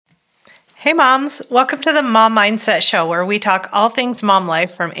Hey moms, welcome to the Mom Mindset Show where we talk all things mom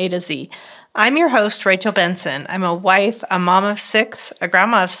life from A to Z. I'm your host, Rachel Benson. I'm a wife, a mom of 6, a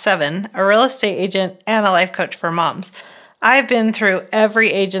grandma of 7, a real estate agent, and a life coach for moms. I've been through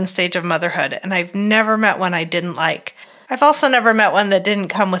every age and stage of motherhood, and I've never met one I didn't like. I've also never met one that didn't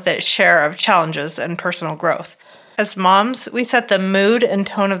come with its share of challenges and personal growth. As moms, we set the mood and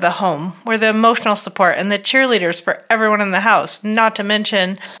tone of the home. We're the emotional support and the cheerleaders for everyone in the house, not to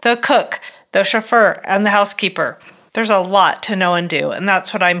mention the cook, the chauffeur, and the housekeeper. There's a lot to know and do, and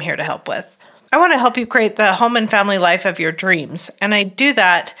that's what I'm here to help with. I want to help you create the home and family life of your dreams, and I do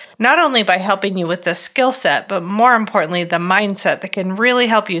that not only by helping you with the skill set, but more importantly, the mindset that can really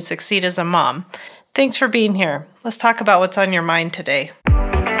help you succeed as a mom. Thanks for being here. Let's talk about what's on your mind today.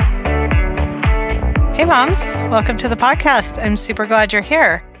 Hey moms, welcome to the podcast. I'm super glad you're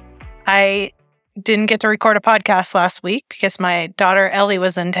here. I didn't get to record a podcast last week because my daughter Ellie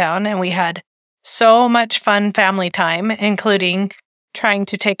was in town and we had so much fun family time, including trying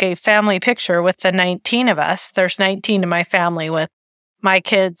to take a family picture with the 19 of us. There's 19 in my family with my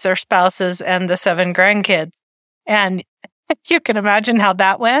kids, their spouses, and the 7 grandkids. And you can imagine how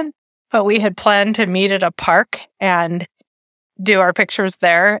that went, but we had planned to meet at a park and do our pictures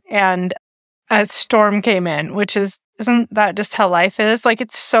there. And a storm came in, which isn't that just how life is? Like,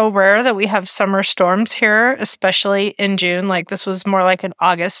 it's so rare that we have summer storms here, especially in June. Like, this was more like an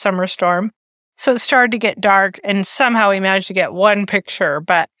August summer storm. So it started to get dark, and somehow we managed to get one picture,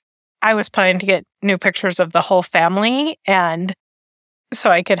 but I was planning to get new pictures of the whole family, and so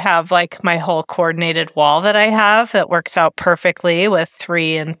I could have like my whole coordinated wall that I have that works out perfectly with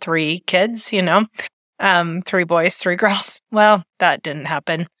 3 and 3 kids, 3 boys, 3 girls. Well, that didn't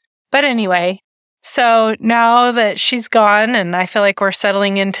happen. But anyway, so now that she's gone and I feel like we're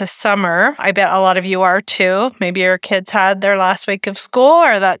settling into summer, I bet a lot of you are too. Maybe your kids had their last week of school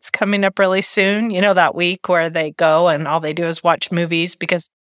or that's coming up really soon. You know, that week where they go and all they do is watch movies because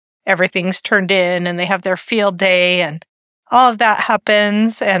everything's turned in and they have their field day and all of that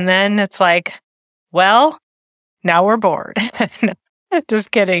happens. And then it's like, well, now we're bored.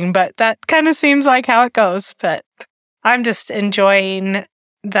 Just kidding. But that kind of seems like how it goes. But I'm just enjoying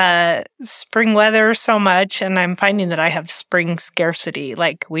the spring weather so much, and I'm finding that I have spring scarcity.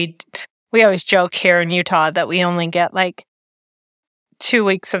 Like we always joke here in Utah that we only get like 2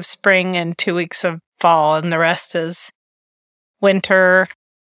 weeks of spring and 2 weeks of fall, and the rest is winter,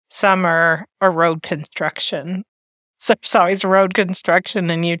 summer, or road construction. So there's always road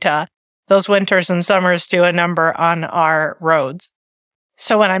construction in Utah. Those winters and summers do a number on our roads.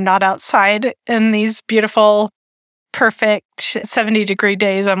 So when I'm not outside in these beautiful perfect 70-degree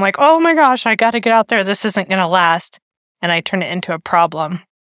days, I'm like, oh my gosh, I got to get out there. This isn't going to last. And I turn it into a problem.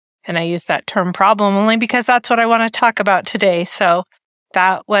 And I use that term problem only because that's what I want to talk about today. So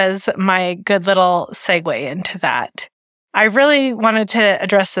that was my good little segue into that. I really wanted to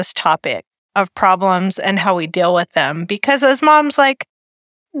address this topic of problems and how we deal with them because as moms, like,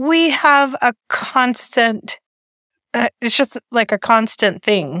 we have a constant it's just like a constant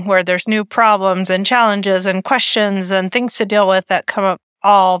thing where there's new problems and challenges and questions and things to deal with that come up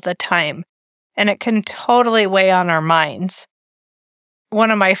all the time. And it can totally weigh on our minds.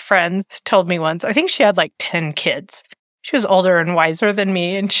 One of my friends told me once, I think she had like 10 kids. She was older and wiser than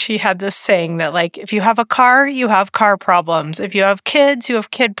me. And she had this saying that like, if you have a car, you have car problems. If you have kids, you have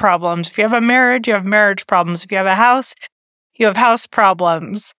kid problems. If you have a marriage, you have marriage problems. If you have a house, you have house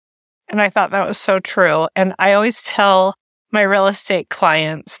problems. And I thought that was so true. And I always tell my real estate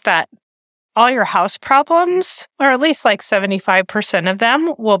clients that all your house problems, or at least like 75% of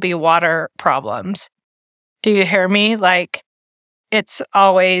them, will be water problems. Do you hear me? Like, it's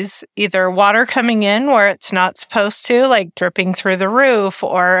always either water coming in where it's not supposed to, like dripping through the roof,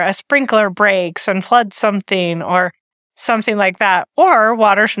 or a sprinkler breaks and floods something, or something like that. Or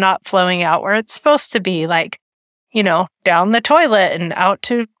water's not flowing out where it's supposed to be, like, down the toilet and out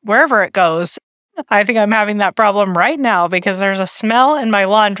to wherever it goes. I think I'm having that problem right now because there's a smell in my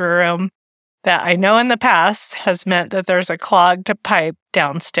laundry room that I know in the past has meant that there's a clogged pipe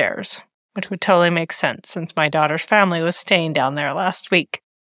downstairs, which would totally make sense since my daughter's family was staying down there last week.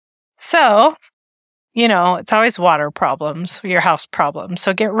 So, it's always water problems, your house problems.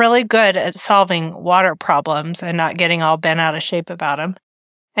 So get really good at solving water problems and not getting all bent out of shape about them.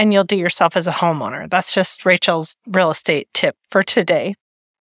 And you'll do yourself as a homeowner. That's just Rachel's real estate tip for today.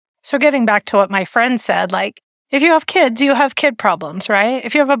 So getting back to what my friend said, like, if you have kids, you have kid problems, right?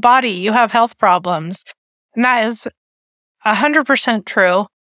 If you have a body, you have health problems. And that is 100% true.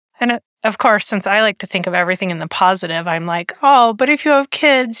 And of course, since I like to think of everything in the positive, I'm like, oh, but if you have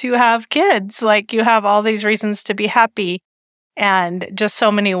kids, you have kids. Like, you have all these reasons to be happy. and just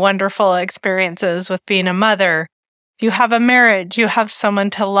so many wonderful experiences with being a mother. If you have a marriage, you have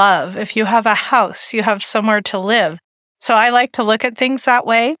someone to love. If you have a house, you have somewhere to live. So I like to look at things that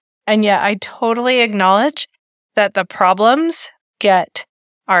way. And yet I totally acknowledge that the problems get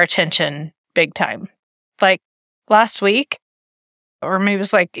our attention big time. Like last week, or maybe it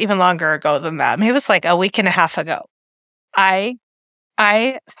was like even longer ago than that. Maybe it was like a week and a half ago. I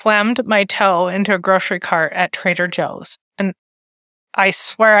slammed my toe into a grocery cart at Trader Joe's, and I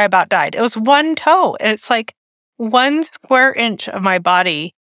swear I about died. It was one toe, and it's like 1 square inch of my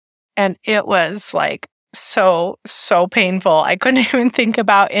body, and it was like so painful. I couldn't even think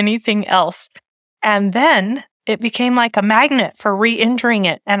about anything else. And then it became like a magnet for re-injuring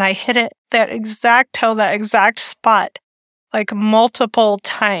it, and I hit it, that exact toe, that exact spot, like multiple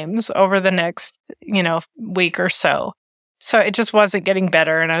times over the next, week or so. So it just wasn't getting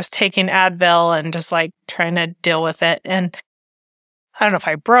better. And I was taking Advil and just like trying to deal with it. And I don't know if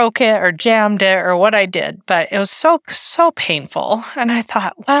I broke it or jammed it or what I did, but it was so painful. And I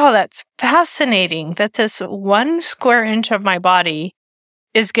thought, wow, that's fascinating that this 1 square inch of my body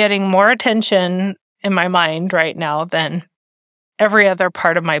is getting more attention in my mind right now than every other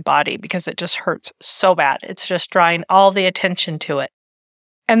part of my body, because it just hurts so bad. It's just drawing all the attention to it.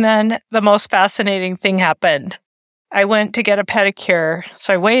 And then the most fascinating thing happened. I went to get a pedicure,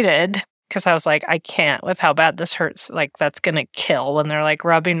 so I waited because I was like, I can't with how bad this hurts. Like, that's going to kill when they're like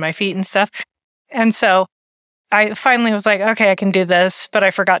rubbing my feet and stuff. And so I finally was like, okay, I can do this, but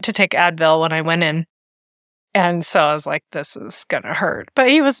I forgot to take Advil when I went in. And so I was like, this is going to hurt. But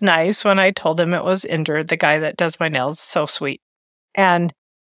he was nice when I told him it was injured. The guy that does my nails, so sweet.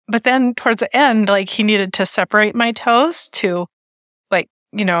 But then towards the end, like he needed to separate my toes to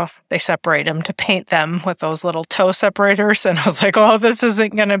they separate them to paint them with those little toe separators. And I was like, oh, this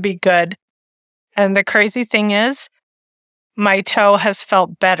isn't going to be good. And the crazy thing is, my toe has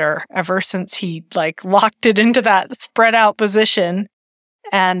felt better ever since he like locked it into that spread out position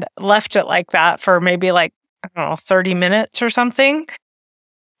and left it like that for maybe like, I don't know, 30 minutes or something.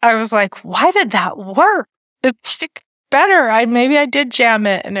 I was like, why did that work? It's better. Maybe I did jam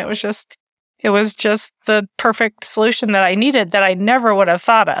it, and it was just the perfect solution that I needed that I never would have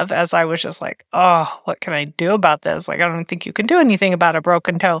thought of, as I was just like, oh, what can I do about this? Like, I don't think you can do anything about a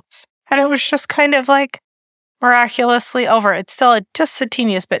broken toe. And it was just kind of like miraculously over. It's still just the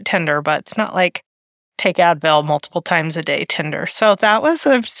teeniest bit tender, but it's not like take Advil multiple times a day tender. So that was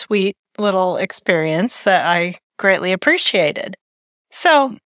a sweet little experience that I greatly appreciated.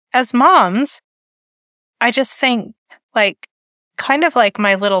 So as moms, I just think like kind of like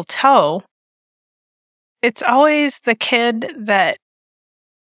my little toe, it's always the kid that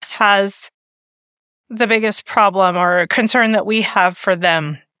has the biggest problem or concern that we have for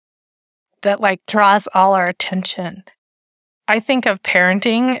them that like draws all our attention. I think of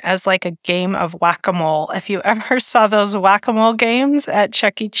parenting as like a game of whack-a-mole. If you ever saw those whack-a-mole games at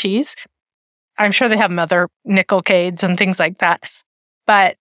Chuck E. Cheese, I'm sure they have other nickelcades and things like that.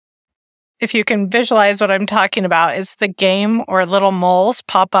 But if you can visualize what I'm talking about, is the game where little moles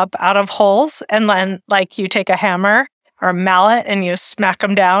pop up out of holes, and then like you take a hammer or a mallet and you smack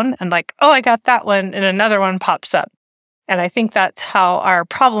them down and like, oh, I got that one, and another one pops up. And I think that's how our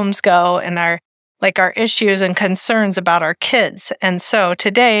problems go and our issues and concerns about our kids. And so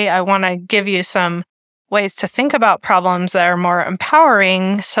today I want to give you some ways to think about problems that are more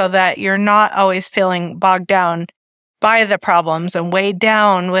empowering so that you're not always feeling bogged down by the problems and weighed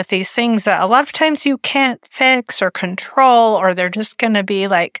down with these things that a lot of times you can't fix or control, or they're just going to be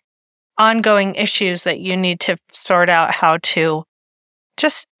like ongoing issues that you need to sort out how to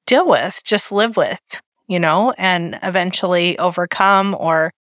just deal with, just live with, and eventually overcome.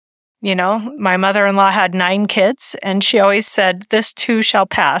 Or, my mother-in-law had 9 kids, and she always said, this too shall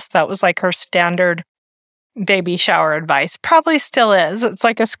pass. That was like her standard baby shower advice. Probably still is. It's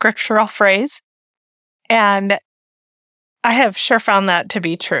like a scriptural phrase. And I have sure found that to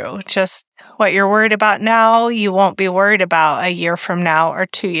be true. Just what you're worried about now, you won't be worried about a year from now or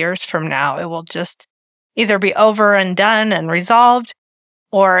 2 years from now. It will just either be over and done and resolved,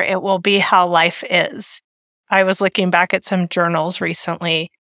 or it will be how life is. I was looking back at some journals recently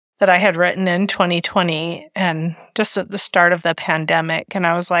that I had written in 2020 and just at the start of the pandemic. And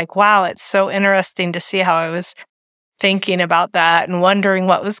I was like, wow, it's so interesting to see how I was thinking about that and wondering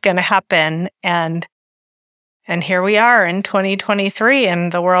what was going to happen. And here we are in 2023,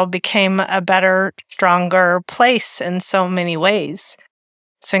 and the world became a better, stronger place in so many ways.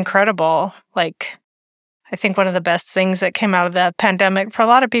 It's incredible. Like, I think one of the best things that came out of the pandemic for a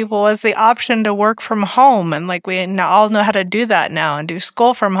lot of people was the option to work from home. And like, we all know how to do that now and do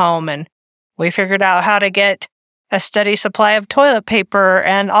school from home. And we figured out how to get a steady supply of toilet paper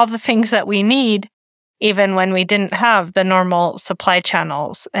and all the things that we need, even when we didn't have the normal supply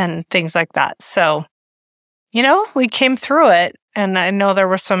channels and things like that. So, we came through it. And I know there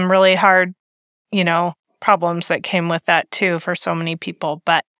were some really hard, problems that came with that too for so many people.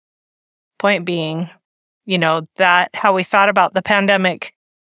 But point being, that how we thought about the pandemic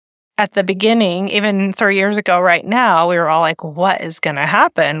at the beginning, even 3 years ago right now, we were all like, what is going to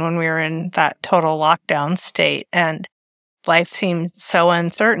happen when we were in that total lockdown state? And life seemed so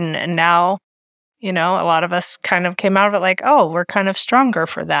uncertain. And now, a lot of us kind of came out of it like, oh, we're kind of stronger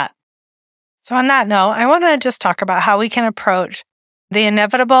for that. So on that note, I want to just talk about how we can approach the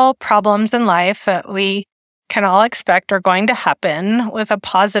inevitable problems in life that we can all expect are going to happen with a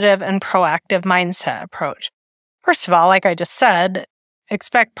positive and proactive mindset approach. First of all, like I just said,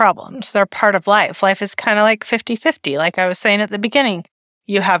 expect problems. They're part of life. Life is kind of like 50-50, like I was saying at the beginning.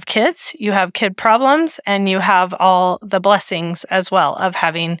 You have kids, you have kid problems, and you have all the blessings as well of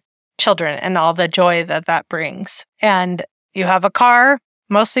having children and all the joy that brings. And you have a car.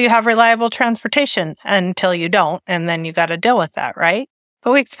 Mostly you have reliable transportation until you don't, and then you got to deal with that, right?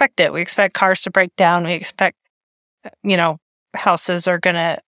 But we expect it. We expect cars to break down. We expect, houses are going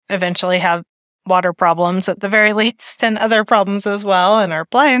to eventually have water problems at the very least and other problems as well. And our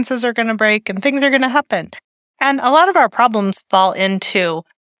appliances are going to break and things are going to happen. And a lot of our problems fall into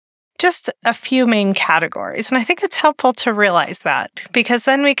just a few main categories. And I think it's helpful to realize that because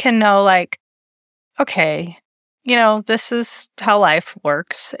then we can know okay, this is how life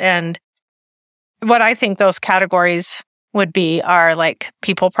works. And what I think those categories would be are like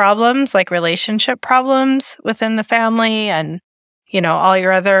people problems, like relationship problems within the family and, all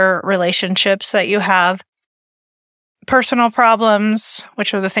your other relationships that you have. Personal problems,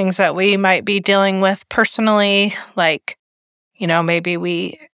 which are the things that we might be dealing with personally, like, maybe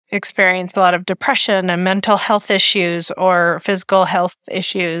we experience a lot of depression and mental health issues or physical health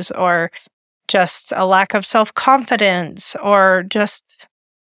issues or just a lack of self-confidence or just,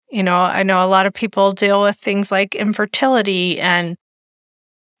 I know a lot of people deal with things like infertility and,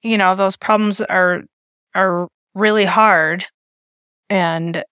 those problems are really hard.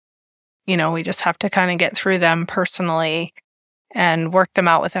 And, we just have to kind of get through them personally and work them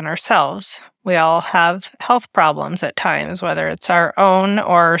out within ourselves. We all have health problems at times, whether it's our own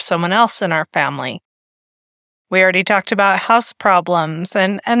or someone else in our family. We already talked about house problems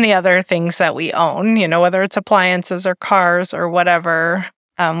and the other things that we own, whether it's appliances or cars or whatever.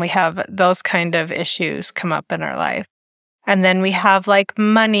 We have those kind of issues come up in our life. And then we have like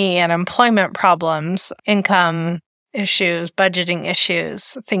money and employment problems, income issues, budgeting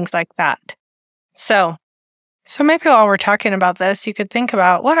issues, things like that. So maybe while we're talking about this, you could think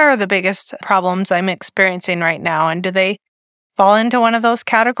about what are the biggest problems I'm experiencing right now? And do they fall into one of those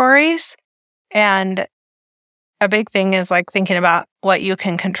categories? And a big thing is like thinking about what you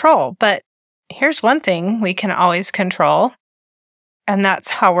can control. But here's one thing we can always control, and that's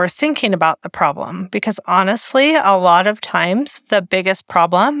how we're thinking about the problem. Because honestly, a lot of times the biggest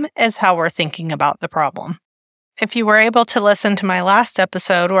problem is how we're thinking about the problem. If you were able to listen to my last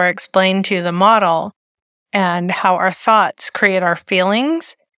episode where I explained to you the model and how our thoughts create our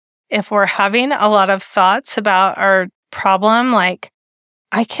feelings, if we're having a lot of thoughts about our problem, like,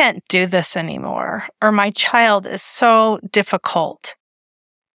 I can't do this anymore, or my child is so difficult,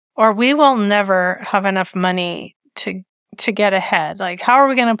 or we will never have enough money to get ahead. Like, how are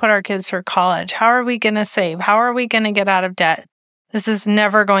we going to put our kids through college? How are we going to save? How are we going to get out of debt? This is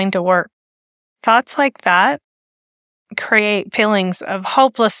never going to work. Thoughts like that create feelings of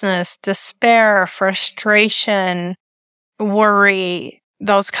hopelessness, despair, frustration, worry,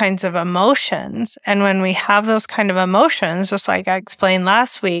 those kinds of emotions. And when we have those kind of emotions, just like I explained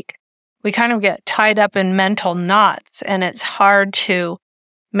last week, we kind of get tied up in mental knots and it's hard to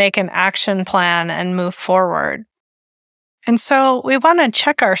make an action plan and move forward. And so we want to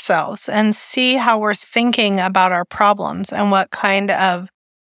check ourselves and see how we're thinking about our problems and what kind of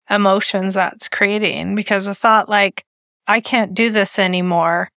emotions that's creating. Because a thought like, I can't do this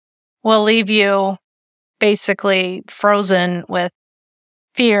anymore, will leave you basically frozen with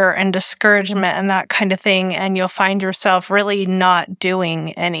fear and discouragement and that kind of thing. And you'll find yourself really not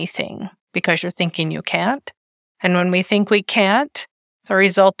doing anything because you're thinking you can't. And when we think we can't, the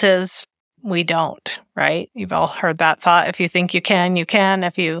result is we don't, right? You've all heard that thought. If you think you can, you can.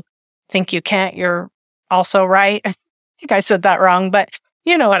 If you think you can't, you're also right. I think I said that wrong, but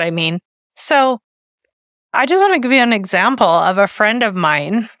you know what I mean. So I just want to give you an example of a friend of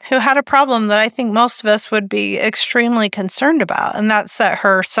mine who had a problem that I think most of us would be extremely concerned about, and that's that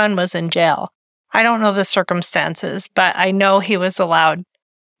her son was in jail. I don't know the circumstances, but I know he was allowed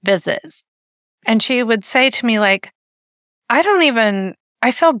visits. And she would say to me, like, I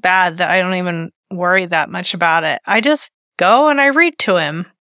feel bad that I don't even worry that much about it. I just go and I read to him.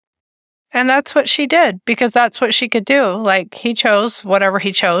 And that's what she did, because that's what she could do. Like, he chose whatever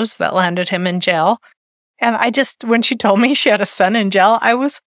he chose that landed him in jail. And when she told me she had a son in jail, I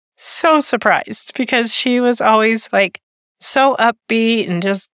was so surprised, because she was always like so upbeat and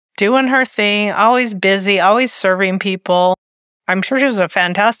just doing her thing, always busy, always serving people. I'm sure she was a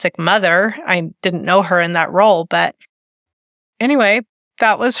fantastic mother. I didn't know her in that role, but anyway,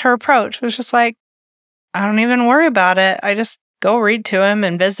 that was her approach. It was just like, I don't even worry about it. I just go read to him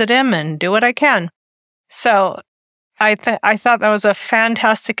and visit him and do what I can. So I thought that was a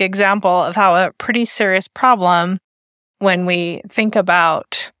fantastic example of how a pretty serious problem, when we think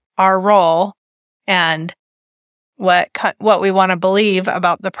about our role and what we want to believe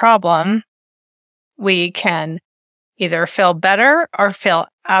about the problem, we can either feel better or feel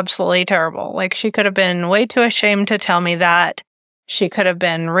absolutely terrible. Like, she could have been way too ashamed to tell me that. She could have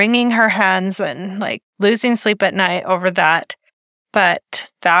been wringing her hands and like losing sleep at night over that.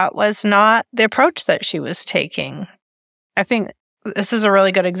 But that was not the approach that she was taking. I think this is a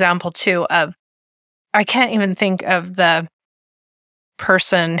really good example too of, I can't even think of the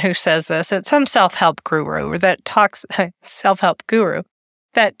person who says this. It's some self-help guru that talks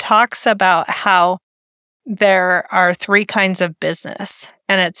about how there are three kinds of business,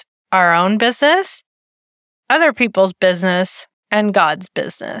 and it's our own business, other people's business, and God's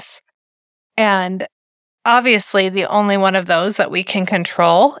business. And obviously, the only one of those that we can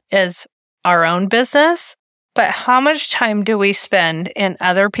control is our own business. But how much time do we spend in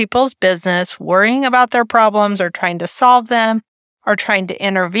other people's business, worrying about their problems or trying to solve them or trying to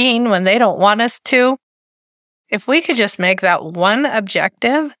intervene when they don't want us to? If we could just make that one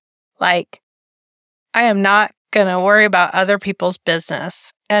objective, like, I am not going to worry about other people's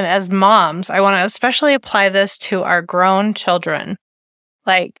business. And as moms, I want to especially apply this to our grown children.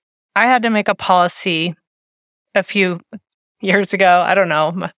 Like, I had to make a policy a few years ago. I don't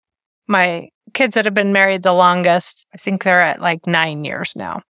know. My kids that have been married the longest, I think they're at like 9 years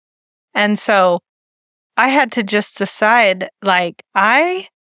now. And so I had to just decide, like, I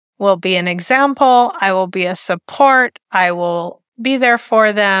will be an example. I will be a support. I will be there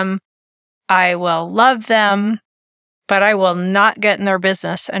for them. I will love them, but I will not get in their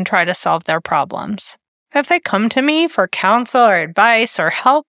business and try to solve their problems. If they come to me for counsel or advice or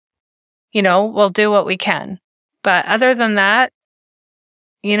help, we'll do what we can. But other than that,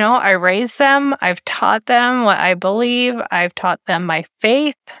 I raised them. I've taught them what I believe. I've taught them my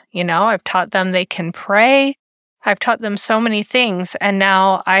faith. I've taught them they can pray. I've taught them so many things. And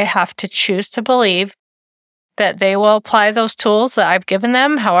now I have to choose to believe that they will apply those tools that I've given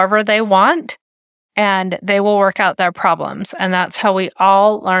them however they want, and they will work out their problems. And that's how we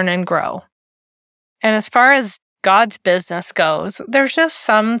all learn and grow. And as far as God's business goes, there's just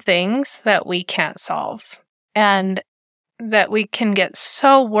some things that we can't solve, and that we can get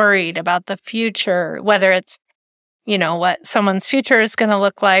so worried about the future, whether it's, what someone's future is going to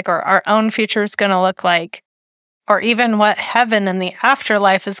look like, or our own future is going to look like, or even what heaven and the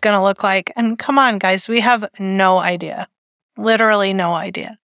afterlife is going to look like. And come on, guys, we have no idea, literally no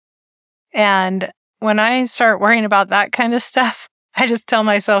idea. And when I start worrying about that kind of stuff, I just tell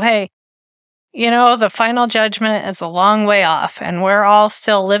myself, hey, the final judgment is a long way off, and we're all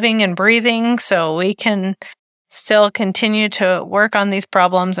still living and breathing, so we can still continue to work on these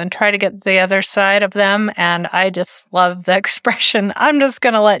problems and try to get the other side of them. And I just love the expression, I'm just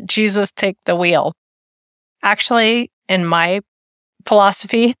going to let Jesus take the wheel. Actually, in my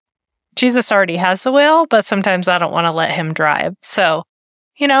philosophy, Jesus already has the wheel, but sometimes I don't want to let him drive. So,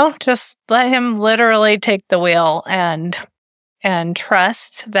 just let him literally take the wheel and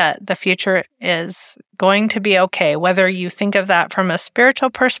trust that the future is going to be okay, whether you think of that from a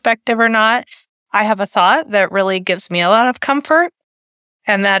spiritual perspective or not. I have a thought that really gives me a lot of comfort,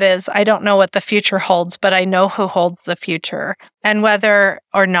 and that is, I don't know what the future holds, but I know who holds the future. And whether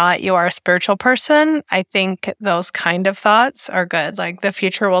or not you are a spiritual person, I think those kind of thoughts are good. Like, the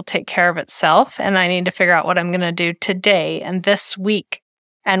future will take care of itself, and I need to figure out what I'm going to do today and this week,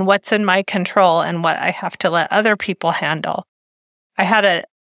 and what's in my control and what I have to let other people handle. I had a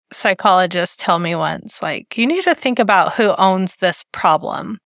psychologist tell me once, like, you need to think about who owns this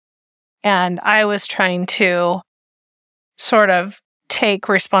problem. And I was trying to sort of take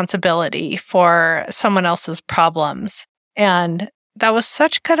responsibility for someone else's problems. And that was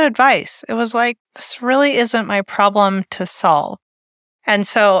such good advice. It was like, this really isn't my problem to solve. And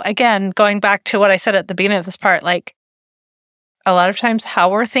so again, going back to what I said at the beginning of this part, like, a lot of times how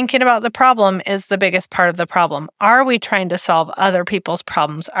we're thinking about the problem is the biggest part of the problem. Are we trying to solve other people's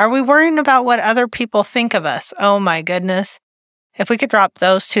problems? Are we worrying about what other people think of us? Oh my goodness. If we could drop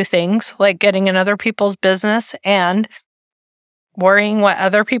those two things, like getting in other people's business and worrying what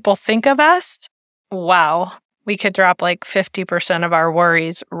other people think of us, wow, we could drop like 50% of our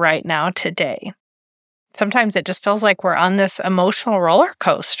worries right now today. Sometimes it just feels like we're on this emotional roller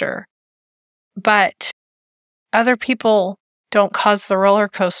coaster, but other people don't cause the roller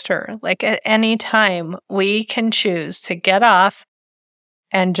coaster. Like at any time, we can choose to get off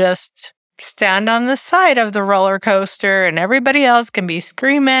and just stand on the side of the roller coaster, and everybody else can be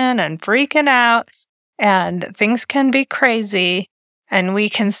screaming and freaking out, and things can be crazy, and we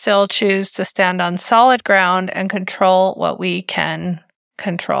can still choose to stand on solid ground and control what we can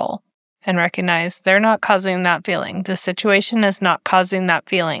control and recognize they're not causing that feeling. The situation is not causing that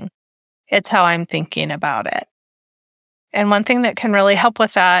feeling. It's how I'm thinking about it. And one thing that can really help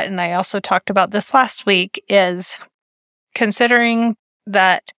with that, and I also talked about this last week, is considering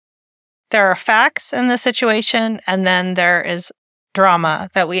that there are facts in the situation and then there is drama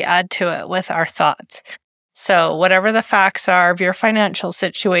that we add to it with our thoughts. So whatever the facts are of your financial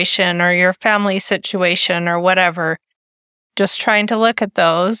situation or your family situation or whatever, just trying to look at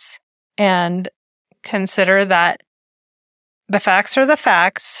those and consider that the facts are the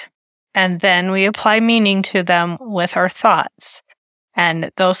facts, and then we apply meaning to them with our thoughts.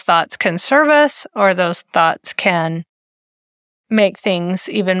 And those thoughts can serve us, or those thoughts can make things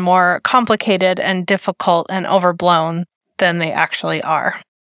even more complicated and difficult and overblown than they actually are.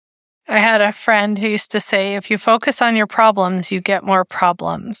 I had a friend who used to say, if you focus on your problems, you get more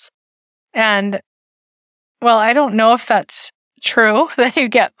problems. And, well, I don't know if that's true, that you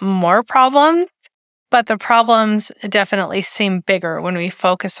get more problems, but the problems definitely seem bigger when we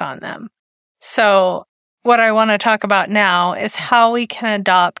focus on them. So what I want to talk about now is how we can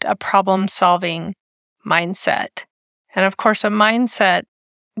adopt a problem-solving mindset. And of course, a mindset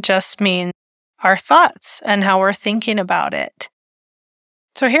just means our thoughts and how we're thinking about it.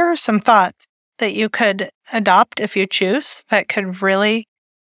 So here are some thoughts that you could adopt if you choose that could really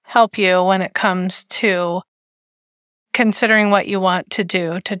help you when it comes to considering what you want to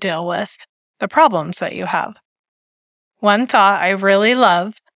do to deal with the problems that you have. One thought I really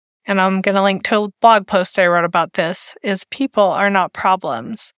love, and I'm going to link to a blog post I wrote about this, is people are not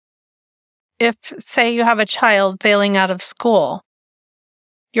problems. If, say, you have a child failing out of school,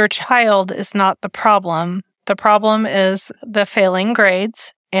 your child is not the problem. The problem is the failing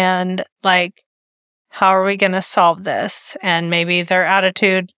grades and, like, how are we going to solve this? And maybe their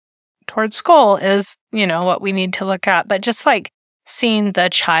attitude towards school is, what we need to look at. But just like seeing the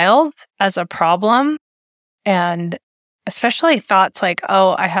child as a problem, and especially thoughts like,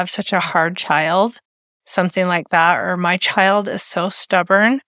 oh, I have such a hard child, something like that, or my child is so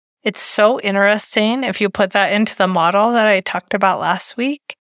stubborn. It's so interesting if you put that into the model that I talked about last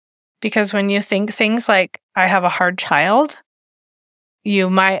week, because when you think things like, I have a hard child, you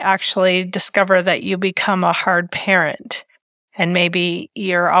might actually discover that you become a hard parent. And maybe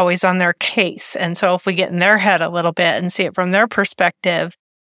you're always on their case. And so if we get in their head a little bit and see it from their perspective,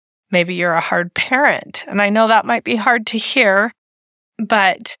 maybe you're a hard parent. And I know that might be hard to hear,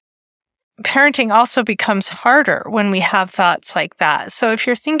 but parenting also becomes harder when we have thoughts like that. So if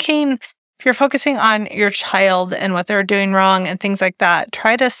you're focusing on your child and what they're doing wrong and things like that,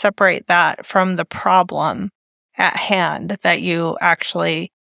 try to separate that from the problem at hand that you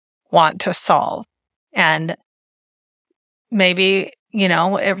actually want to solve. And maybe,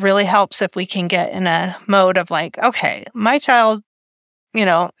 it really helps if we can get in a mode of like, okay, my child,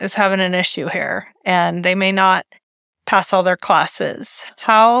 is having an issue here and they may not pass all their classes.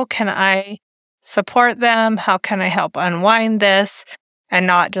 How can I support them? How can I help unwind this and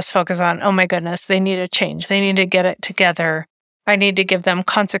not just focus on, oh my goodness, they need a change. They need to get it together. I need to give them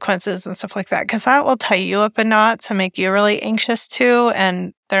consequences and stuff like that, because that will tie you up in knots and make you really anxious too.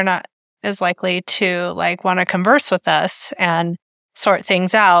 And they're not as likely to want to converse with us and sort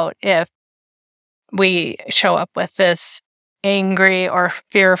things out if we show up with this angry or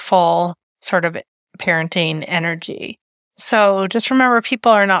fearful sort of parenting energy. So just remember,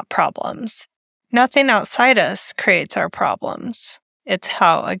 people are not problems. Nothing outside us creates our problems. It's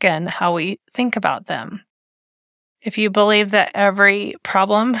how we think about them. If you believe that every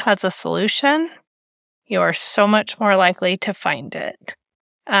problem has a solution, you are so much more likely to find it.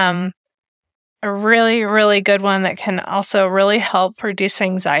 A really, really good one that can also really help reduce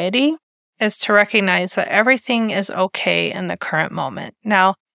anxiety is to recognize that everything is okay in the current moment.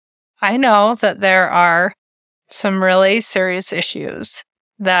 Now, I know that there are some really serious issues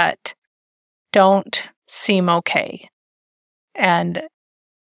that don't seem okay. and,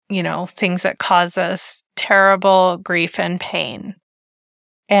 things that cause us terrible grief and pain.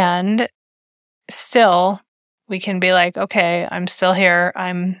 And still, we can be like, okay, I'm still here.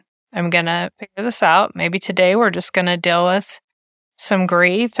 I'm going to figure this out. Maybe today we're just going to deal with some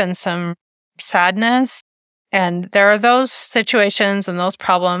grief and some sadness. And there are those situations and those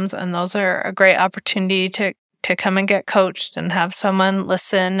problems, and those are a great opportunity to come and get coached and have someone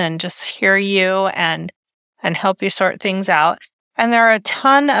listen and just hear you and help you sort things out. And there are a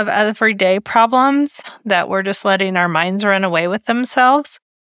ton of everyday problems that we're just letting our minds run away with themselves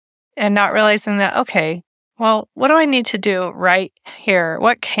and not realizing that, okay, well, what do I need to do right here?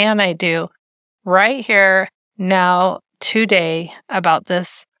 What can I do right here, now, today about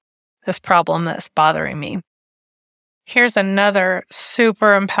this problem that's bothering me? Here's another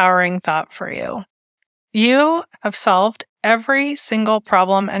super empowering thought for you. You have solved every single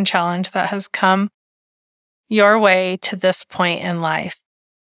problem and challenge that has come your way to this point in life.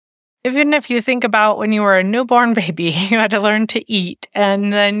 Even if you think about when you were a newborn baby, you had to learn to eat,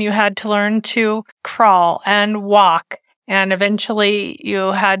 and then you had to learn to crawl and walk, and eventually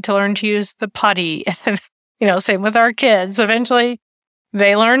you had to learn to use the potty. Same with our kids. Eventually,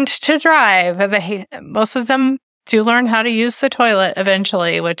 they learned to drive. Most of them do learn how to use the toilet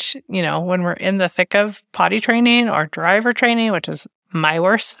eventually, which, when we're in the thick of potty training or driver training, which is my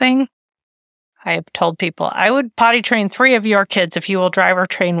worst thing, I have told people I would potty train 3 of your kids if you will driver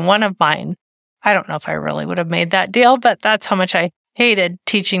train 1 of mine. I don't know if I really would have made that deal, but that's how much I hated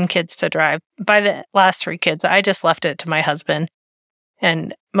teaching kids to drive. By the last 3 kids, I just left it to my husband.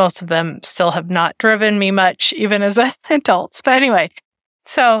 And most of them still have not driven me much, even as adults. But anyway,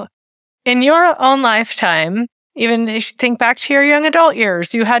 so in your own lifetime, even if you think back to your young adult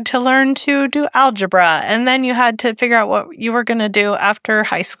years, you had to learn to do algebra, and then you had to figure out what you were going to do after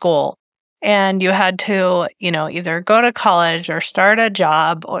high school. And you had to, either go to college or start a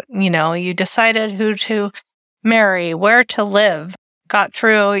job, or, you decided who to marry, where to live, got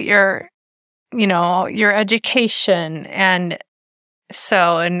through your education. And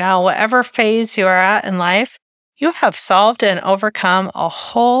now whatever phase you are at in life, you have solved and overcome a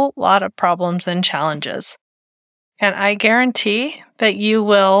whole lot of problems and challenges. And I guarantee that you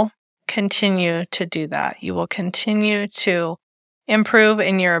will continue to do that. You will continue to improve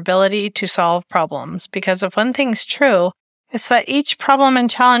in your ability to solve problems. Because if one thing's true, it's that each problem and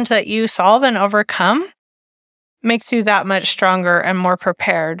challenge that you solve and overcome makes you that much stronger and more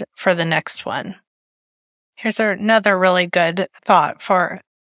prepared for the next one. Here's another really good thought for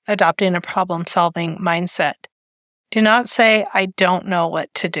adopting a problem-solving mindset. Do not say, I don't know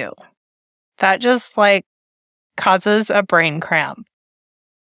what to do. That just causes a brain cramp.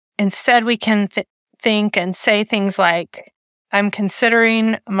 Instead, we can think and say things like, I'm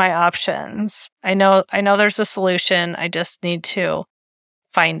considering my options. I know there's a solution. I just need to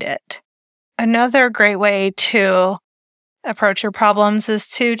find it. Another great way to approach your problems is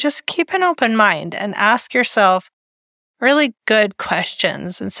to just keep an open mind and ask yourself really good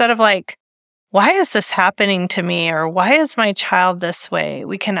questions. Instead of why is this happening to me? Or why is my child this way?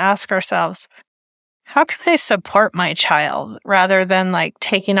 We can ask ourselves, how can I support my child rather than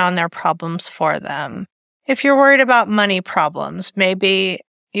taking on their problems for them? If you're worried about money problems, maybe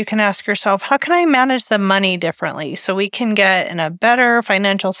you can ask yourself, how can I manage the money differently so we can get in a better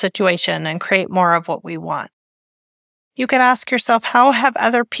financial situation and create more of what we want? You can ask yourself, how have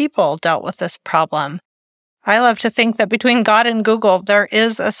other people dealt with this problem? I love to think that between God and Google, there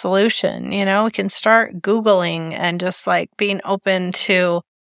is a solution. We can start Googling and just being open to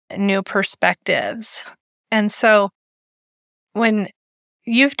new perspectives. And so when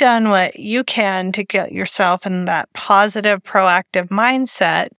you've done what you can to get yourself in that positive, proactive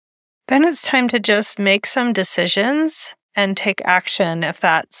mindset, then it's time to just make some decisions and take action if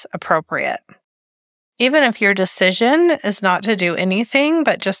that's appropriate. Even if your decision is not to do anything,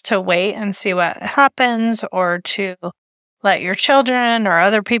 but just to wait and see what happens, or to let your children or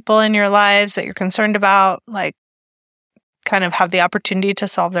other people in your lives that you're concerned about, kind of have the opportunity to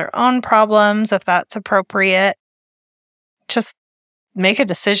solve their own problems if that's appropriate. Just make a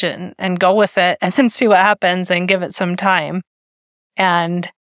decision and go with it and then see what happens and give it some time. And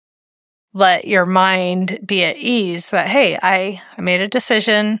let your mind be at ease that, hey, I made a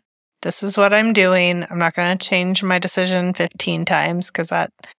decision. This is what I'm doing. I'm not going to change my decision 15 times because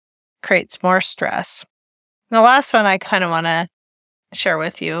that creates more stress. The last one I kind of want to share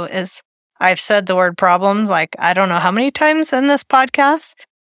with you is I've said the word problem I don't know how many times in this podcast,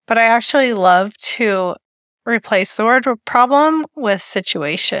 but I actually love to replace the word problem with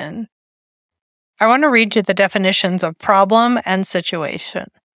situation. I want to read you the definitions of problem and situation.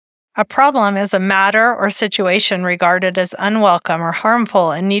 A problem is a matter or situation regarded as unwelcome or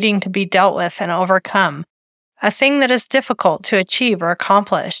harmful and needing to be dealt with and overcome. A thing that is difficult to achieve or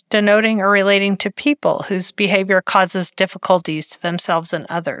accomplish, denoting or relating to people whose behavior causes difficulties to themselves and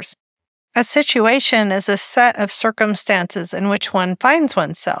others. A situation is a set of circumstances in which one finds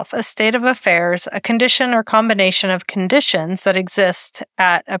oneself, a state of affairs, a condition or combination of conditions that exist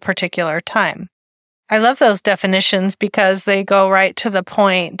at a particular time. I love those definitions because they go right to the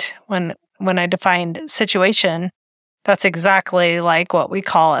point. When I defined situation, that's exactly like what we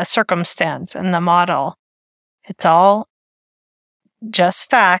call a circumstance in the model. It's all just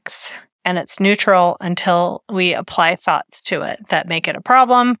facts, and it's neutral until we apply thoughts to it that make it a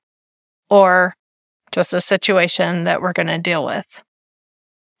problem or just a situation that we're going to deal with.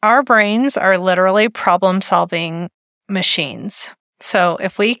 Our brains are literally problem-solving machines. So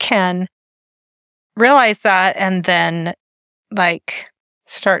if we can realize that and then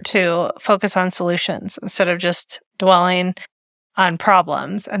start to focus on solutions instead of just dwelling on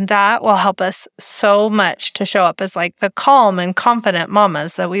problems, and that will help us so much to show up as the calm and confident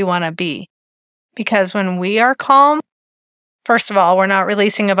mamas that we want to be. Because when we are calm, first of all, we're not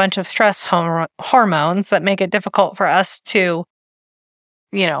releasing a bunch of stress hormones that make it difficult for us to,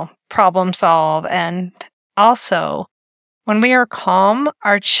 problem solve. And also, when we are calm,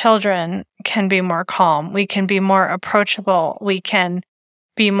 our children can be more calm. We can be more approachable. We can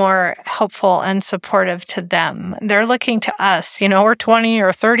be more helpful and supportive to them. They're looking to us. We're 20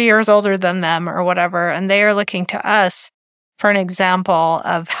 or 30 years older than them or whatever, and they are looking to us for an example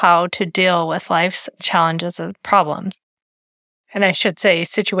of how to deal with life's challenges and problems. And I should say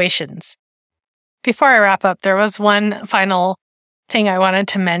situations. Before I wrap up, there was one final thing I wanted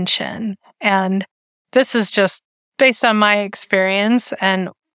to mention. And this is just based on my experience. And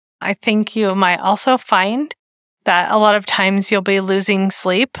I think you might also find that a lot of times you'll be losing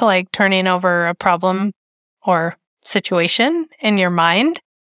sleep, turning over a problem or situation in your mind.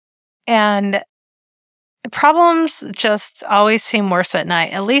 And problems just always seem worse at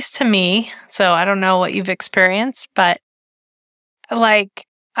night, at least to me. So I don't know what you've experienced, but I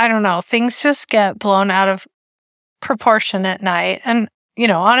don't know, things just get blown out of proportion at night. And,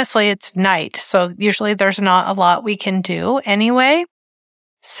 honestly, it's night. So usually there's not a lot we can do anyway.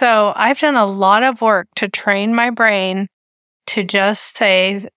 So I've done a lot of work to train my brain to just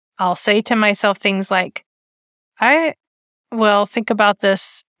I'll say to myself things like, I will think about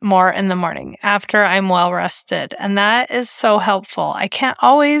this more in the morning after I'm well rested. And that is so helpful. I can't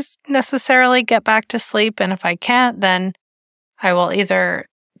always necessarily get back to sleep. And if I can't, then I will either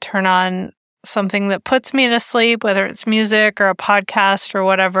turn on something that puts me to sleep, whether it's music or a podcast or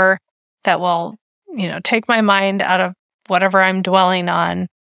whatever, that will, take my mind out of whatever I'm dwelling on.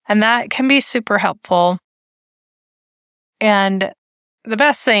 And that can be super helpful. And the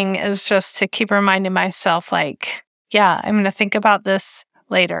best thing is just to keep reminding myself, I'm going to think about this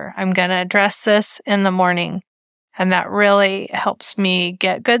later. I'm going to address this in the morning. And that really helps me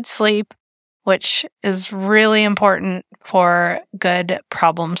get good sleep, which is really important for good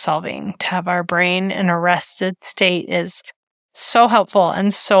problem solving. To have our brain in a rested state is so helpful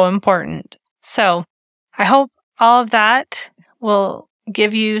and so important. So I hope all of that will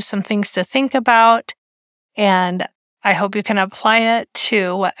give you some things to think about, and I hope you can apply it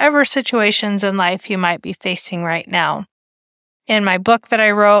to whatever situations in life you might be facing right now. In my book that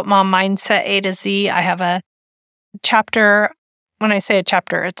I wrote, Mom Mindset A to Z, I have a chapter. When I say a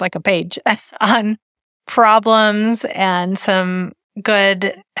chapter, it's like a page on problems and some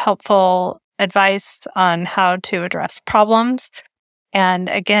good, helpful advice on how to address problems. And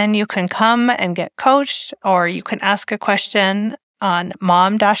again, you can come and get coached, or you can ask a question on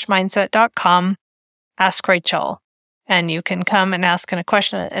mom-mindset.com, Ask Rachel. And you can come and ask a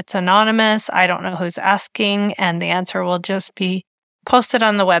question. It's anonymous. I don't know who's asking, and the answer will just be posted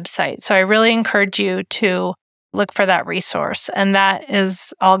on the website. So I really encourage you to look for that resource. And that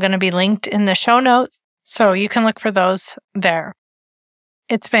is all going to be linked in the show notes. So you can look for those there.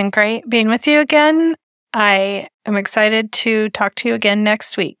 It's been great being with you again. I am excited to talk to you again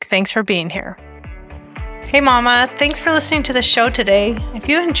next week. Thanks for being here. Hey Mama, thanks for listening to the show today. If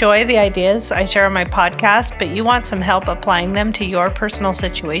you enjoy the ideas I share on my podcast, but you want some help applying them to your personal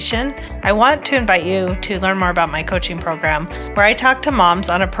situation, I want to invite you to learn more about my coaching program, where I talk to moms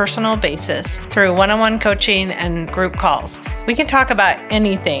on a personal basis through one-on-one coaching and group calls. We can talk about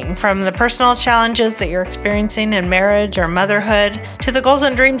anything from the personal challenges that you're experiencing in marriage or motherhood to the goals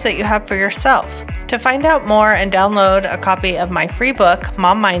and dreams that you have for yourself. To find out more and download a copy of my free book,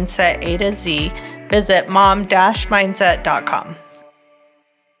 Mom Mindset A to Z, visit mom-mindset.com.